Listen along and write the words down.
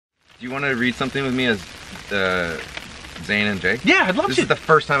Do you want to read something with me as Zane and Jay? Yeah, I'd love to. This is the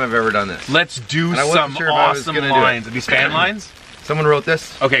first time I've ever done this. Let's do some sure awesome lines. Are these fan lines? Someone wrote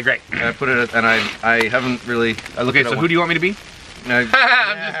this. Okay, great. And I put it, and I haven't really. Okay, so who do you want me to be? I'm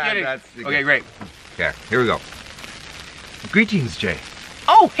just kidding. Okay, great. Okay, here we go. Greetings, Jay.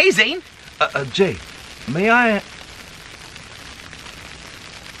 Oh, hey, Zane. Jay, may I?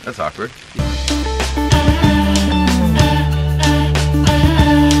 That's awkward.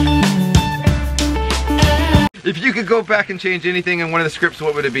 If you could go back and change anything in one of the scripts,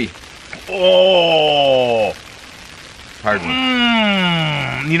 what would it be? Oh. Pardon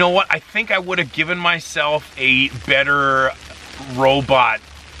me. You know what? I think I would have given myself a better robot.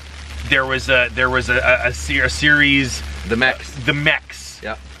 There was a series. The Mechs. The Mechs.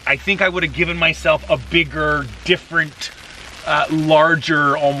 Yeah. I think I would have given myself a bigger, different,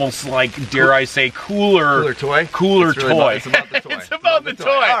 larger, almost like, dare I say, cooler toy. Cooler toy. It's about the toy. It's about the toy.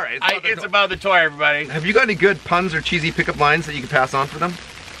 All right. It's about the toy, everybody. Have you got any good puns or cheesy pickup lines that you can pass on for them?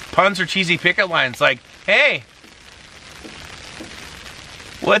 Puns or cheesy pickup lines like, hey,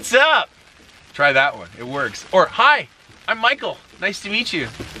 what's up? Try that one. It works. Or, hi, I'm Michael. Nice to meet you.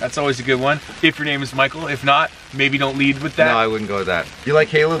 That's always a good one. If your name is Michael. If not, maybe don't lead with that. No, I wouldn't go with that. You like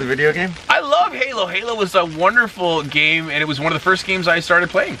Halo, the video game? I love Halo. Halo was a wonderful game, and it was one of the first games I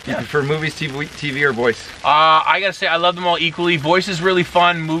started playing. Yeah. You prefer movies, TV, or voice? I gotta say, I love them all equally. Voice is really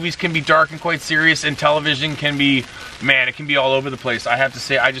fun. Movies can be dark and quite serious, and television can be, man, it can be all over the place. I have to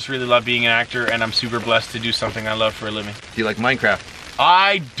say, I just really love being an actor, and I'm super blessed to do something I love for a living. Do you like Minecraft?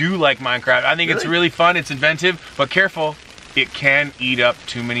 I do like Minecraft. I think it's really fun. It's inventive, but careful. It can eat up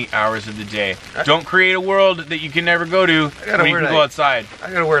too many hours of the day. Don't create a world that you can never go to where you can go outside. I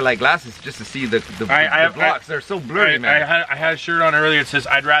gotta wear like glasses just to see the blocks. They're so blurry, man. I had a shirt on earlier that says,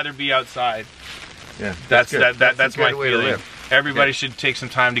 I'd rather be outside. Yeah, that's my feeling. Everybody should take some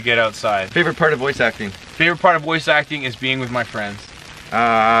time to get outside. Favorite part of voice acting? Favorite part of voice acting is being with my friends.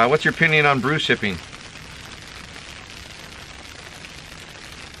 What's your opinion on bruise shipping?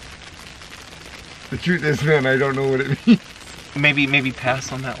 The truth is, man, I don't know what it means. Maybe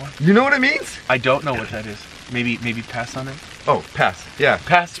pass on that one. You know what it means? I don't know what that is. Maybe pass on it. Oh, pass. Yeah,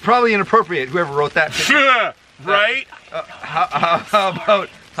 pass. It's probably inappropriate. Whoever wrote that. Right? How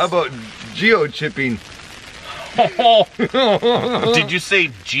about geo-chipping? Did you say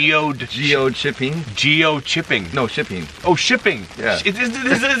geode? Geo-chipping? Geo-chipping. No, shipping. Oh, shipping. Yeah.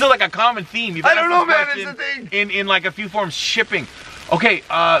 This is like a common theme. I don't know, man. It's a thing. In like a few forms, shipping. Okay,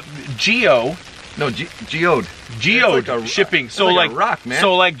 geo. No, geode. Geode, like shipping. So like a rock, man.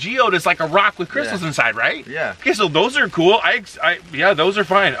 So like geode is like a rock with crystals inside, right? Yeah. Okay, so those are cool. Yeah, those are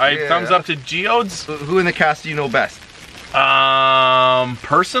fine. Thumbs up to geodes. Who in the cast do you know best?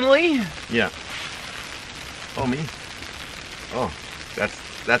 Personally? Yeah. Oh, me. Oh,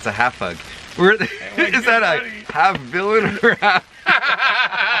 that's a half hug. Is that a half villain or half?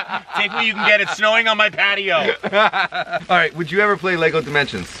 Take me, you can get it. Snowing on my patio. All right, would you ever play Lego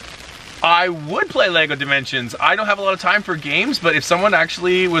Dimensions? I would play Lego Dimensions. I don't have a lot of time for games, but if someone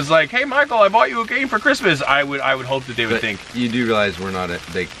actually was like, "Hey, Michael, I bought you a game for Christmas," I would hope that they would think. You do realize we're not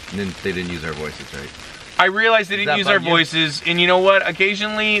they didn't use our voices, right? I realize they didn't use our voices, and you know what?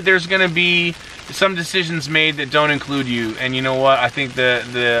 Occasionally, there's gonna be some decisions made that don't include you, and you know what? I think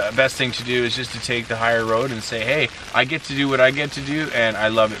the best thing to do is just to take the higher road and say, hey, I get to do what I get to do, and I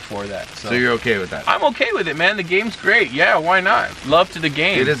love it for that. So you're okay with that? I'm okay with it, man. The game's great. Yeah, why not? Love to the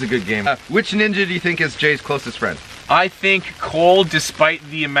game. It is a good game. Which ninja do you think is Jay's closest friend? I think Cole, despite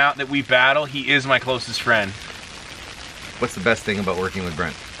the amount that we battle, he is my closest friend. What's the best thing about working with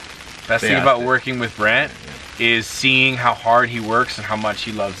Brent? Best thing about working with Brent is seeing how hard he works and how much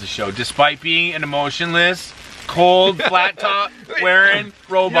he loves the show. Despite being an emotionless, cold, flat top wearing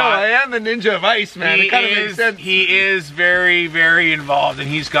robot. Yeah, I am the ninja of ice, man. It kind of makes sense. He is very, very involved, and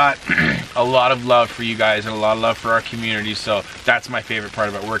he's got a lot of love for you guys and a lot of love for our community. So that's my favorite part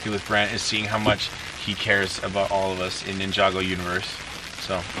about working with Brent, is seeing how much he cares about all of us in Ninjago universe.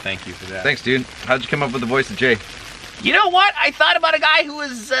 So thank you for that. Thanks, dude. How'd you come up with the voice of Jay? You know what? I thought about a guy who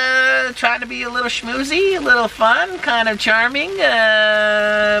was trying to be a little schmoozy, a little fun, kind of charming,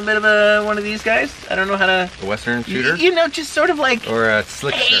 a bit of one of these guys. I don't know how to... A Western shooter? You know, just sort of like... Or a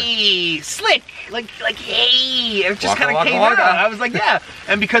slickster? Hey, slick. Like hey. It just kind of came out. I was like, yeah.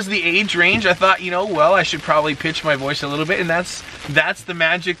 And because of the age range, I thought, you know, well, I should probably pitch my voice a little bit, and that's the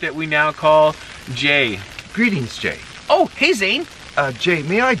magic that we now call Jay. Greetings, Jay. Oh, hey, Zane. Jay,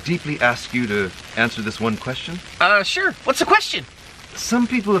 may I deeply ask you to answer this one question? Sure. What's the question? Some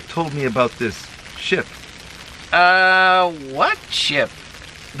people have told me about this ship. What ship?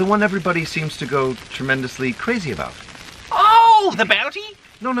 The one everybody seems to go tremendously crazy about. Oh, the Bounty?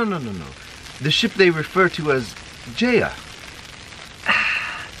 No. The ship they refer to as Jaya.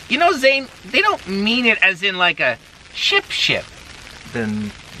 You know, Zane, they don't mean it as in like a ship.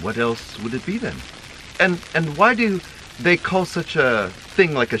 Then what else would it be then? And why do they call such a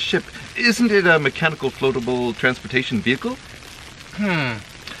thing like a ship? Isn't it a mechanical floatable transportation vehicle?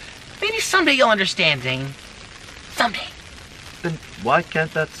 Maybe someday you'll understand, Zane. Someday. Then why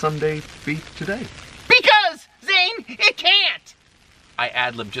can't that someday be today? Because, Zane, it can't! I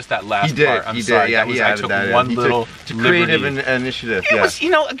ad-libbed just that last He did, part. I'm he sorry. did, yeah, that was, he I added took that in. one He little took creative liberty. initiative, It yeah. was, you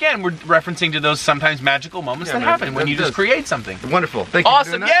know, again, we're referencing to those sometimes magical moments Yeah, that man, happen when that you just does. create something. Wonderful, thank you for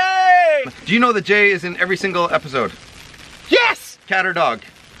Awesome, doing that. yay! Do you know that Jay is in every single episode? Yes! Cat or dog?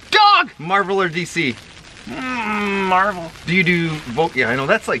 Dog! Marvel or DC? Marvel. Do you do vocal? Yeah, I know,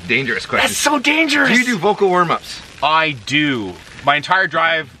 that's like dangerous questions. That's so dangerous! Do you do vocal warm-ups? I do. My entire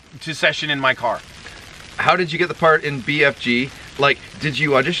drive to session in my car. How did you get the part in BFG? Like, did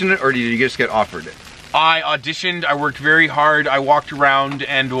you audition it or did you just get offered it? I auditioned, I worked very hard, I walked around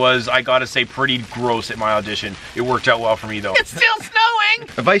and was, I gotta say, pretty gross at my audition. It worked out well for me though. It's still snowing!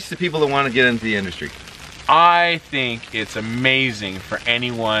 Advice to people that want to get into the industry. I think it's amazing for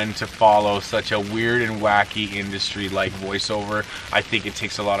anyone to follow such a weird and wacky industry like voiceover. I think it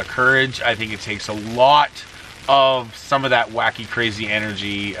takes a lot of courage. I think it takes a lot of some of that wacky, crazy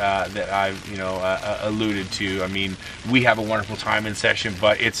energy that I've, alluded to. I mean, we have a wonderful time in session,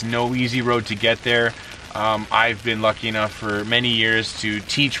 but it's no easy road to get there. I've been lucky enough for many years to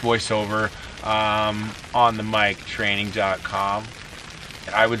teach voiceover on the mic training.com.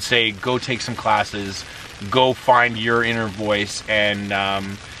 I would say go take some classes, go find your inner voice, and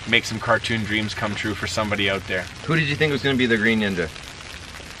make some cartoon dreams come true for somebody out there. Who did you think was going to be the Green Ninja?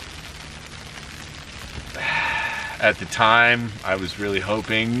 At the time, I was really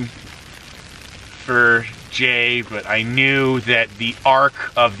hoping for Jay, but I knew that the arc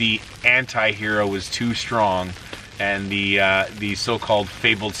of the anti-hero was too strong, and the so-called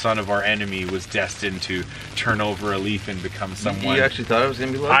fabled son of our enemy was destined to turn over a leaf and become someone. You actually thought it was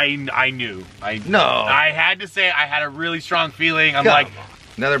going to be Logan? I knew. No. I had to say I had a really strong feeling. I'm Come like, on.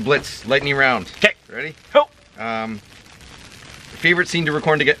 Another blitz, lightning round. okay, Ready? go. Favorite scene to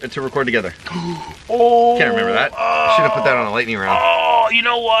record together? Oh, Can't remember that. Should have put that on a lightning round. Oh, you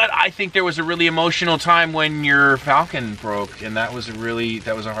know what? I think there was a really emotional time when your Falcon broke, and that was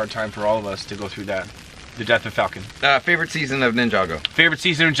a hard time for all of us to go through that. The death of Falcon. Favorite season of Ninjago? Favorite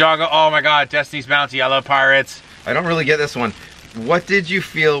season of Ninjago? Oh my God, Destiny's Bounty. I love pirates. I don't really get this one. What did you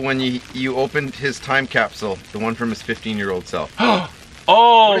feel when you opened his time capsule, the one from his 15-year-old self?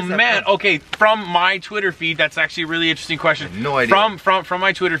 Oh What is that man, from? okay, from my Twitter feed, that's actually a really interesting question. I have no idea. From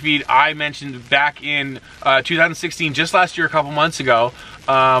my Twitter feed, I mentioned back in 2016, just last year, a couple months ago,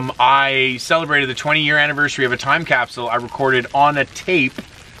 I celebrated the 20-year anniversary of a time capsule I recorded on a tape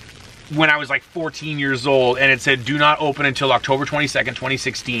when I was like 14 years old, and it said, do not open until October 22nd,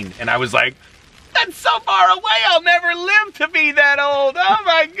 2016. And I was like, that's so far away, I'll never live to be that old. Oh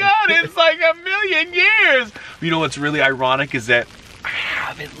my God, it's like a million years. You know what's really ironic is that I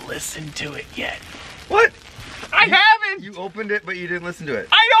haven't listened to it yet. What? I haven't. You opened it, but you didn't listen to it.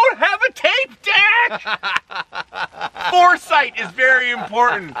 I don't have a tape deck. Foresight is very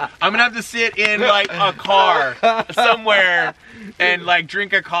important. I'm gonna have to sit in like a car somewhere and like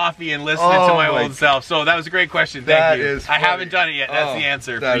drink a coffee and listen to my old self. So that was a great question. Thank you. Is I funny. haven't done it yet. That's the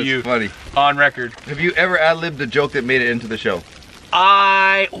answer that for is you. Funny. On record. Have you ever ad-libbed a joke that made it into the show?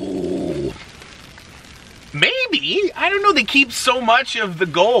 Maybe. I don't know. They keep so much of the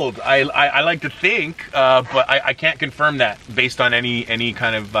gold. I like to think, but I can't confirm that based on any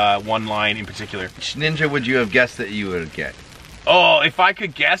kind of one line in particular. Which ninja would you have guessed that you would get? Oh, if I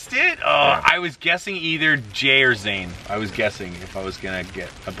could guessed it, Yeah. I was guessing either Jay or Zane. I was guessing if I was gonna get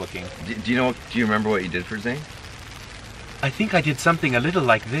a booking. Do you remember what you did for Zane? I think I did something a little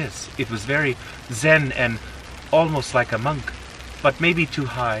like this. It was very zen and almost like a monk, but maybe too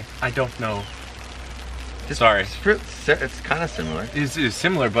high. I don't know. Sorry. It's kind of similar. It's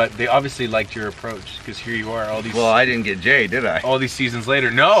similar, but they obviously liked your approach because here you are, all these. Well, I didn't get Jay, did I? all these seasons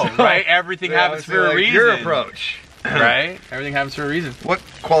later. No, right? Everything They happens obviously for a liked reason. Your approach. Right? Everything happens for a reason. What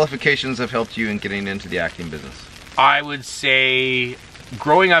qualifications have helped you in getting into the acting business? I would say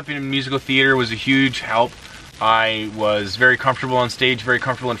growing up in musical theater was a huge help. I was very comfortable on stage, very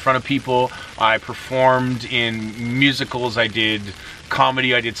comfortable in front of people. I performed in musicals. I did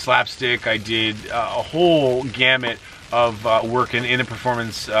comedy. I did slapstick. I did a whole gamut of work in the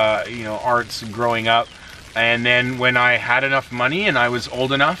performance, arts growing up. And then when I had enough money and I was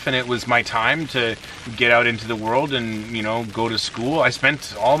old enough and it was my time to get out into the world and, you know, go to school, I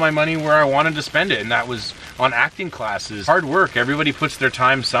spent all my money where I wanted to spend it, and that was on acting classes. Hard work. Everybody puts their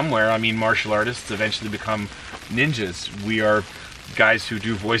time somewhere. I mean, martial artists eventually become ninjas. We are guys who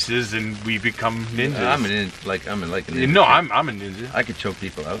do voices and we become ninjas. I'm a ninja. No, I'm a ninja. I could choke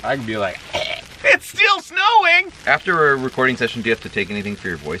people out. I can be like, it's still snowing! After a recording session, do you have to take anything for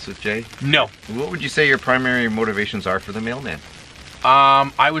your voice with Jay? No. What would you say your primary motivations are for the mailman?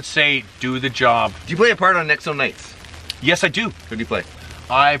 I would say do the job. Do you play a part on Nexo Nights? Yes, I do. Who do you play?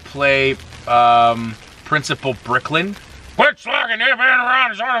 I play Principal Bricklin. Quit slacking, nip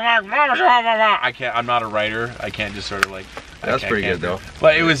around, sort of like, I can't, I'm not a writer. I can't just sort of like. That's pretty good though.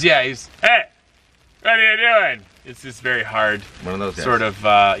 But it was, yeah, he's, hey, what are you doing? It's just very hard. One of those guys. Sort of,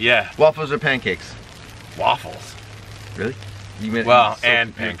 yeah. Waffles or pancakes? Waffles. Really? You meant well,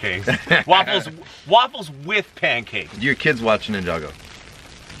 and pancakes. waffles with pancakes. Do your kids watch Ninjago?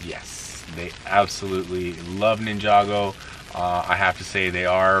 Yes, they absolutely love Ninjago. I have to say they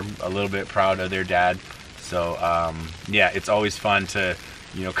are a little bit proud of their dad. So yeah, it's always fun to,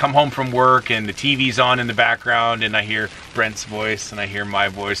 you know, come home from work and the TV's on in the background and I hear Brent's voice and I hear my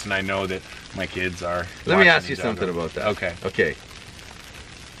voice and I know that my kids are. Let me ask you something about that. Okay. Okay.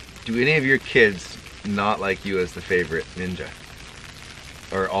 Do any of your kids not like you as the favorite ninja?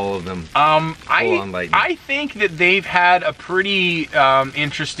 Or all of them I think that they've had a pretty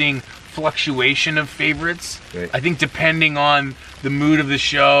interesting fluctuation of favorites. Right. I think depending on the mood of the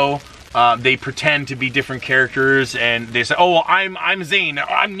show, they pretend to be different characters and they say, oh, well, I'm Zane, or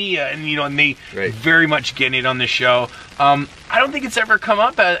I'm Nia, and you know, and they very much get it on the show. I don't think it's ever come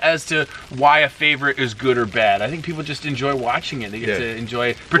up as to why a favorite is good or bad. I think people just enjoy watching it. They get to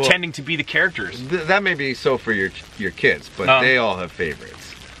enjoy pretending to be the characters. That may be so for your kids, but they all have favorites.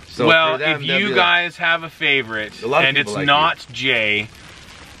 So well, for them, if you guys have a favorite and it's like not Jay,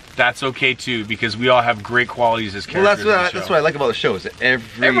 that's okay too, because we all have great qualities as characters. Well, that's what I like about the show. Is that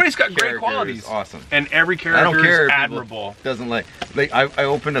everybody's got great qualities. Awesome, and every character is admirable. Doesn't like I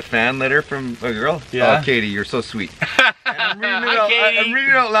opened a fan letter from a girl. Yeah. Oh, Katie, you're so sweet. I'm reading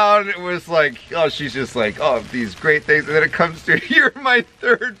it out loud, and it was like, oh, she's just like, oh, these great things, and then it comes to, you're my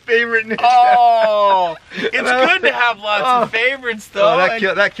third favorite ninja. Oh, it's good to have lots of favorites, though.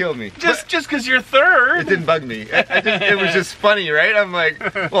 Oh, that killed me. Just because you're third. It didn't bug me. It was just funny, right? I'm like,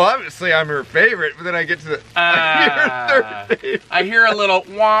 well, obviously I'm her favorite, but then I get to the, your third favorite. I hear a little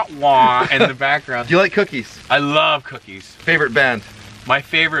wah wah in the background. Do you like cookies? I love cookies. Favorite band? My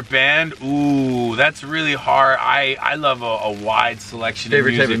favorite band? Ooh, that's really hard. I love a wide selection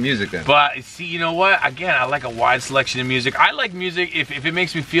favorite of music. Type of music then? But see, you know what? Again, I like a wide selection of music. I like music if it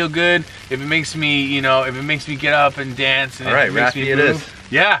makes me feel good, if it makes me, you know, if it makes me get up and dance. And all right, if it makes Raffi me it move.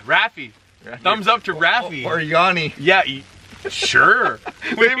 is. Yeah, Raffi. Thumbs up to Raffi. Or Yanni. Yeah, sure.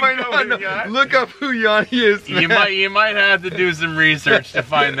 They might not know. Look up who Yanni is. Man. You might have to do some research to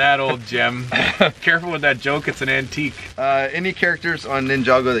find that old gem. Careful with that joke, it's an antique. Any characters on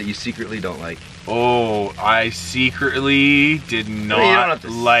Ninjago that you secretly don't like? Oh, I secretly did not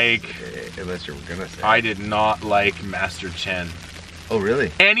like. Unless you're gonna say. I did not like Master Chen. Oh,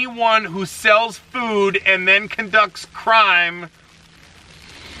 really? Anyone who sells food and then conducts crime.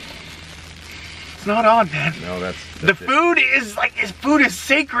 It's not on, man. No, that's the food is like, food is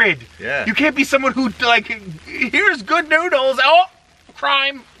sacred. Yeah. You can't be someone who like, here's good noodles. Oh,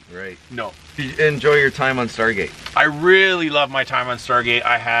 crime. Right. No. Did you enjoy your time on Stargate? I really love my time on Stargate.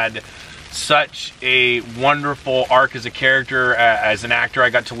 I had such a wonderful arc as a character, as an actor.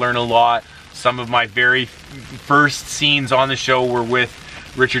 I got to learn a lot. Some of my very first scenes on the show were with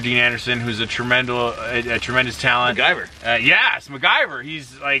Richard Dean Anderson, who's a tremendous talent. MacGyver. Yes, MacGyver.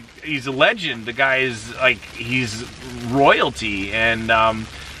 He's a legend. The guy is like, he's royalty, and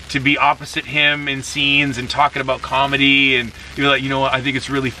to be opposite him in scenes and talking about comedy, and you're like, you know what? I think it's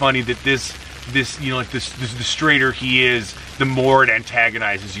really funny that this you know, like the straighter he is, the more it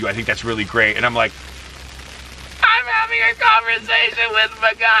antagonizes you. I think that's really great. And I'm like, I'm having a conversation with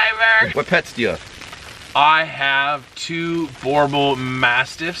MacGyver. What pets do you have? I have 2 Borbal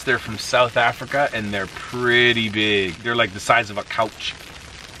Mastiffs. They're from South Africa, and they're pretty big. They're like the size of a couch.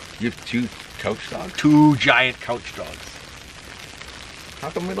 You have 2 couch dogs? 2 giant couch dogs. How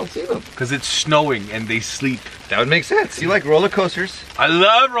come we don't see them? Because it's snowing and they sleep. That would make sense. You like roller coasters? I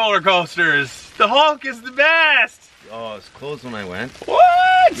love roller coasters. The Hulk is the best. Oh, it's closed when I went.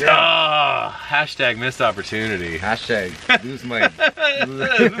 What? Yeah. Oh, hashtag missed opportunity. Hashtag lose my...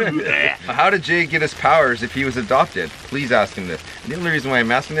 How did Jay get his powers if he was adopted? Please ask him this. And the only reason why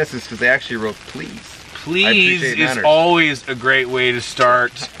I'm asking this is because they actually wrote please. Please is manners. always a great way to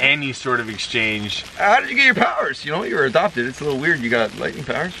start any sort of exchange. How did you get your powers? You know, you were adopted. It's a little weird. You got lightning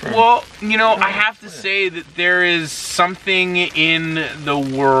powers from... Well, you know, I have to say that there is something in the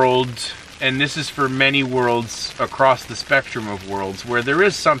world, and this is for many worlds across the spectrum of worlds, where there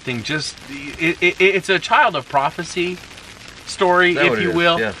is something just... It's a child of prophecy story, if you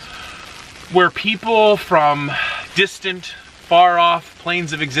will, yes. where people from distant, far-off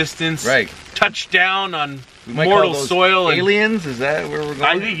planes of existence touch down on mortal soil. Aliens? Is that where we're going?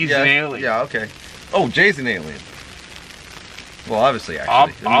 I think he's an alien. Yeah, okay. Oh, Jay's an alien. Well, obviously,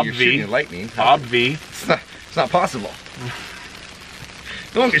 actually. I mean, you're shooting lightning. It's not possible.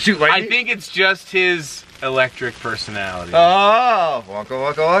 No one can shoot lightning. I think it's just his electric personality. Oh, waka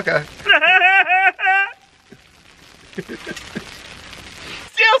waka waka.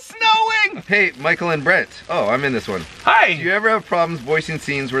 Still snowing! Hey, Michael and Brent. Oh, I'm in this one. Hi! Do you ever have problems voicing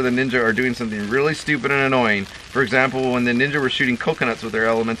scenes where the ninja are doing something really stupid and annoying? For example, when the ninja were shooting coconuts with their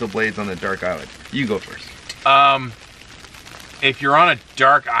elemental blades on the dark island. You go first. If you're on a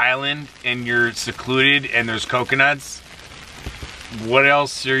dark island and you're secluded and there's coconuts, what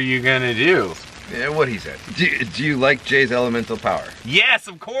else are you gonna do? Yeah, what he said. Do you like Jay's elemental power? Yes,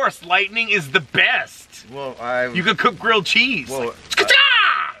 of course. Lightning is the best. Well, You could cook grilled cheese. Well,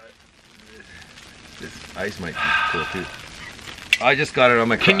 this ice might be cool too. I just got it on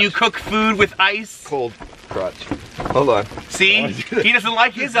my crotch. Can you cook food with ice? Cold crotch. Hold on. See? He doesn't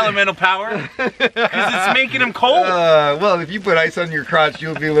like his elemental power because it's making him cold. Well, if you put ice on your crotch,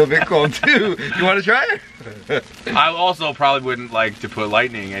 you'll be a little bit cold too. You want to try it? I also probably wouldn't like to put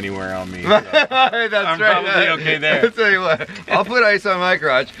lightning anywhere on me. So. That's I'm probably okay there. I'll tell you what. I'll put ice on my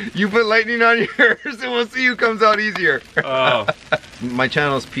crotch. You put lightning on yours, and we'll see who comes out easier. Oh. My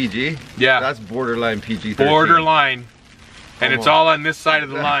channel's PG. Yeah. That's borderline PG-13. Borderline. And it's all on this side of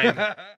the line.